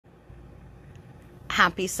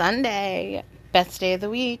Happy Sunday. Best day of the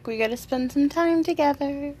week. We gotta spend some time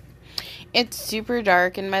together. It's super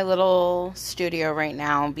dark in my little studio right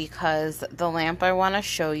now because the lamp I want to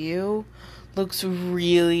show you looks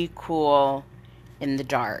really cool in the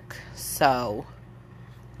dark. So,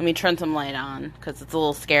 let me turn some light on because it's a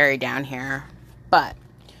little scary down here. But,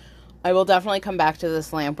 I will definitely come back to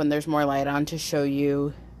this lamp when there's more light on to show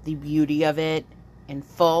you the beauty of it in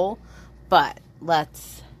full. But,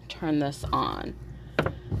 let's turn this on.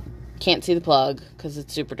 Can't see the plug because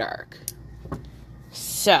it's super dark.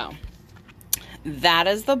 So, that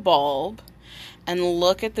is the bulb. And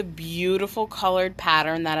look at the beautiful colored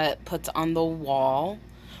pattern that it puts on the wall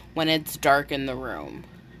when it's dark in the room.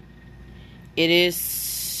 It is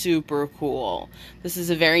super cool. This is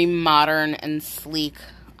a very modern and sleek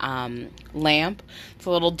lamp. It's a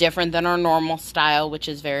little different than our normal style, which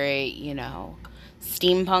is very,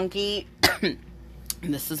 steampunky.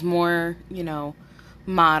 This is more,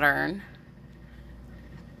 modern.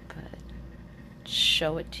 But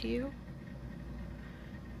show it to you.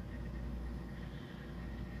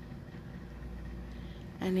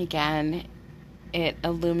 And again, it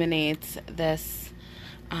illuminates this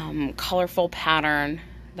colorful pattern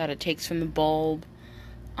that it takes from the bulb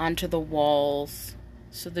onto the walls.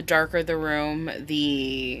 So the darker the room,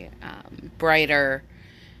 the brighter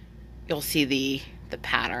you'll see the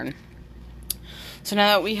pattern. So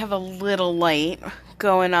now that we have a little light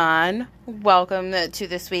going on, welcome to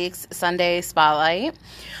this week's Sunday Spotlight.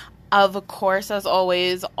 Of course, as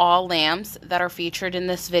always, all lamps that are featured in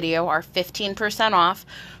this video are 15% off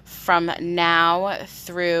from now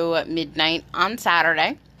through midnight on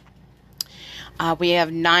Saturday. We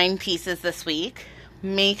have 9 pieces this week.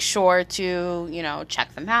 Make sure to,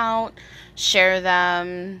 check them out, share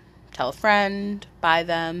them, tell a friend, buy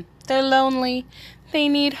them. They're lonely. They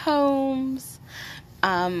need homes.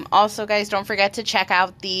 Also, guys, don't forget to check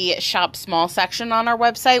out the Shop Small section on our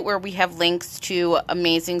website where we have links to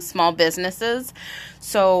amazing small businesses.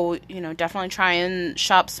 So, definitely try and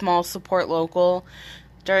shop small, support local.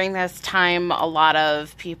 During this time, a lot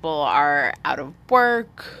of people are out of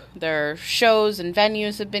work. Their shows and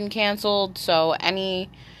venues have been canceled. So, any,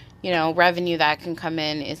 revenue that can come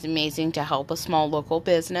in is amazing to help a small local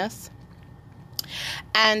business.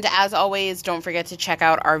 And as always, don't forget to check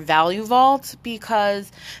out our Value Vault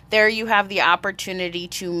because there you have the opportunity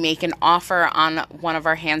to make an offer on one of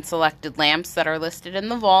our hand-selected lamps that are listed in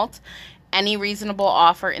the vault. Any reasonable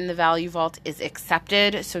offer in the Value Vault is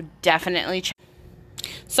accepted, so definitely check.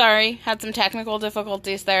 Sorry, had some technical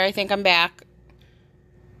difficulties there. I think I'm back.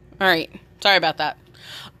 Alright, sorry about that.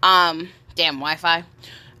 Damn Wi-Fi.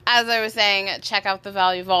 As I was saying, check out the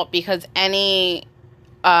Value Vault because any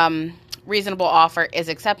reasonable offer is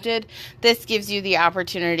accepted. This gives you the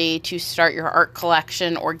opportunity to start your art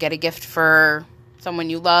collection or get a gift for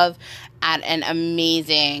someone you love at an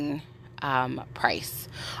amazing price.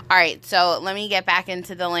 Alright, so let me get back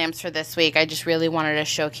into the lamps for this week. I just really wanted to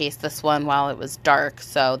showcase this one while it was dark,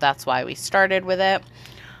 so that's why we started with it.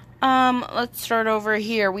 Let's start over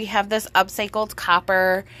here. We have this upcycled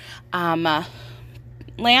copper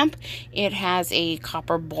lamp. It has a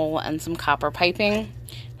copper bowl and some copper piping.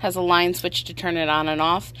 Has a line switch to turn it on and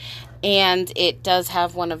off, and it does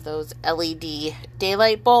have one of those LED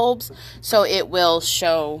daylight bulbs, so it will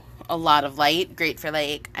show a lot of light. Great for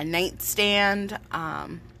like a nightstand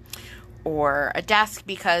or a desk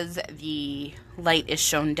because the light is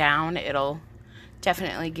shown down. It'll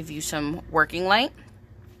definitely give you some working light.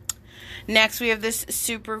 Next, we have this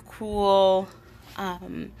super cool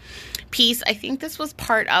piece. I think this was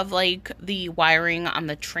part of like the wiring on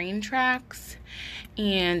the train tracks.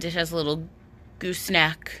 And it has a little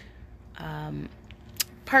gooseneck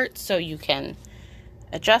part so you can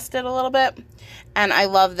adjust it a little bit. And I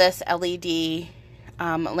love this LED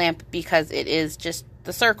lamp because it is just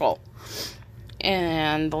the circle.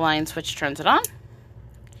 And the line switch turns it on.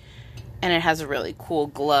 And it has a really cool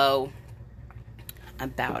glow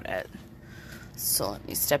about it. So let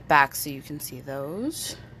me step back so you can see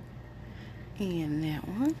those. And that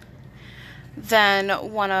one. Then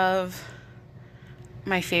one of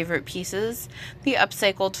my favorite pieces, the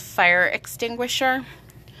upcycled fire extinguisher.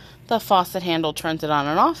 The faucet handle turns it on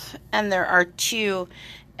and off, and there are 2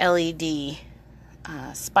 LED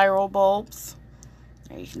spiral bulbs.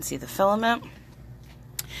 There you can see the filament.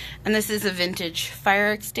 And this is a vintage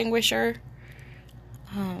fire extinguisher.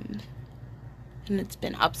 And it's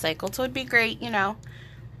been upcycled, so it'd be great,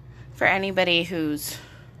 for anybody who's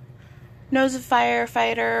knows a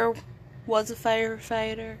firefighter, was a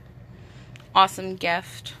firefighter. Awesome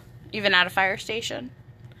gift, even at a fire station.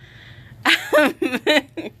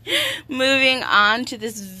 Moving on to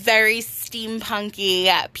this very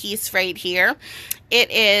steampunky piece right here.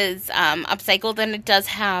 It is upcycled, and it does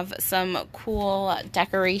have some cool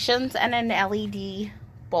decorations and an LED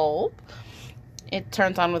bulb. It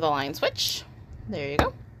turns on with a line switch. There you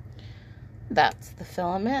go. That's the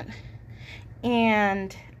filament.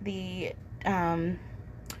 And the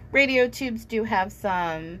radio tubes do have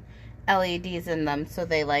some LEDs in them, so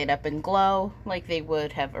they light up and glow like they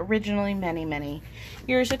would have originally many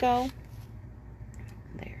years ago.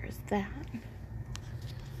 There's that.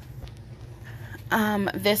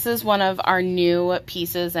 This is one of our new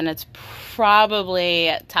pieces, and it's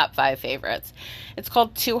probably top 5 favorites. It's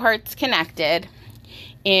called Two Hearts Connected.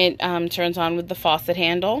 It turns on with the faucet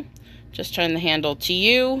handle. Just turn the handle to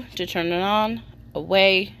you to turn it on,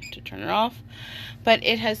 away to turn it off. But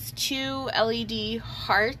it has 2 LED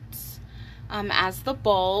hearts as the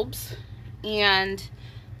bulbs, and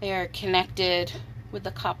they are connected with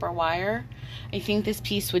the copper wire. I think this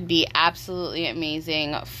piece would be absolutely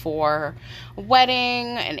amazing for a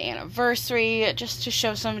wedding, an anniversary, just to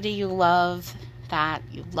show somebody you love that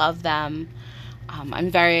you love them.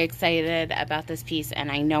 I'm very excited about this piece,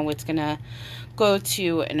 and I know it's gonna go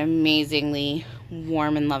to an amazingly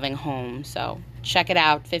warm and loving home. So check it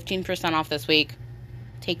out. 15% off this week.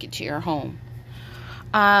 Take it to your home.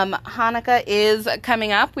 Hanukkah is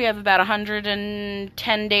coming up. We have about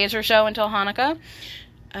 110 days or so until Hanukkah.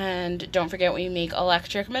 And don't forget, we make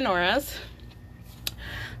electric menorahs.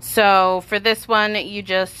 So for this one, you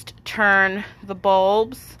just turn the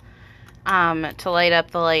bulbs to light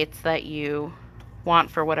up the lights that you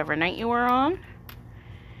want for whatever night you are on.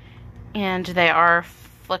 And they are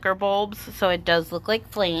flicker bulbs, so it does look like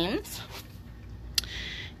flames.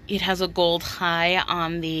 It has a gold high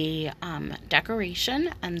on the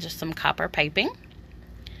decoration and just some copper piping.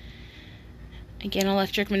 Again,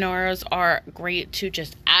 electric menorahs are great to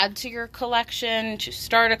just add to your collection, to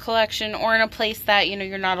start a collection, or in a place that, you know,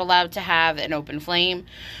 you're not allowed to have an open flame.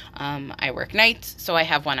 I work nights, so I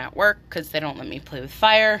have one at work because they don't let me play with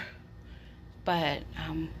fire. But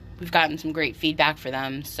we've gotten some great feedback for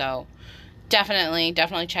them, so definitely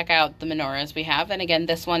check out the menorahs we have. And again,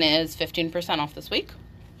 this one is 15% off this week.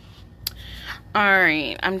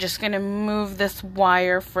 Alright, I'm just going to move this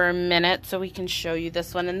wire for a minute so we can show you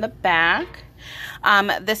this one in the back.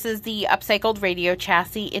 This is the upcycled radio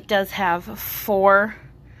chassis. It does have 4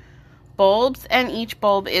 bulbs, and each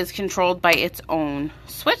bulb is controlled by its own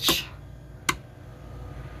switch.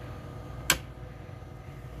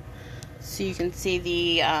 So you can see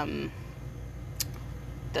the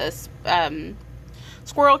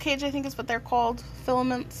squirrel cage, I think is what they're called,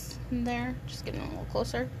 filaments in there. Just getting a little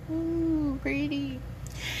closer. Ooh, pretty.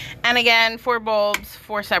 And again, 4 bulbs,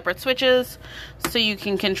 4 separate switches, so you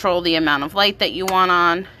can control the amount of light that you want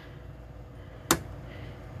on.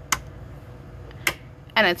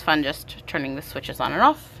 And it's fun just turning the switches on and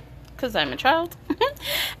off, because I'm a child.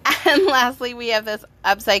 And lastly, we have this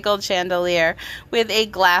upcycled chandelier with a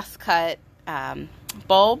glass cut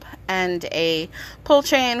bulb and a pull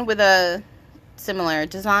chain with a similar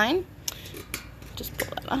design. Just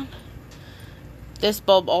pull that on. This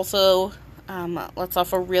bulb also lets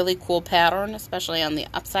off a really cool pattern, especially on the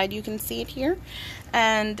upside. You can see it here,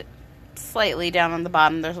 and slightly down on the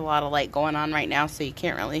bottom there's a lot of light going on right now, so you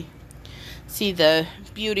can't really see the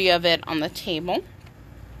beauty of it on the table.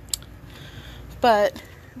 But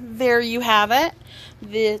there you have it.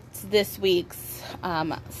 This week's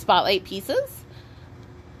spotlight pieces.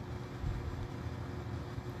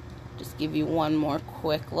 Just give you one more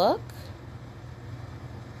quick look.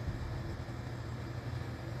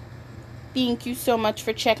 Thank you so much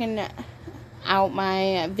for checking out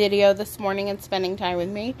my video this morning and spending time with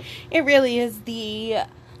me. It really is the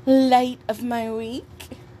light of my week.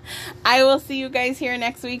 I will see you guys here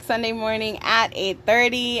next week, Sunday morning at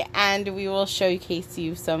 8:30, and we will showcase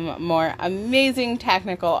you some more amazing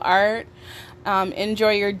technical art.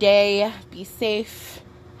 Enjoy your day, be safe,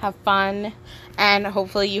 have fun, and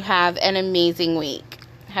hopefully you have an amazing week.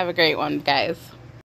 Have a great one, guys.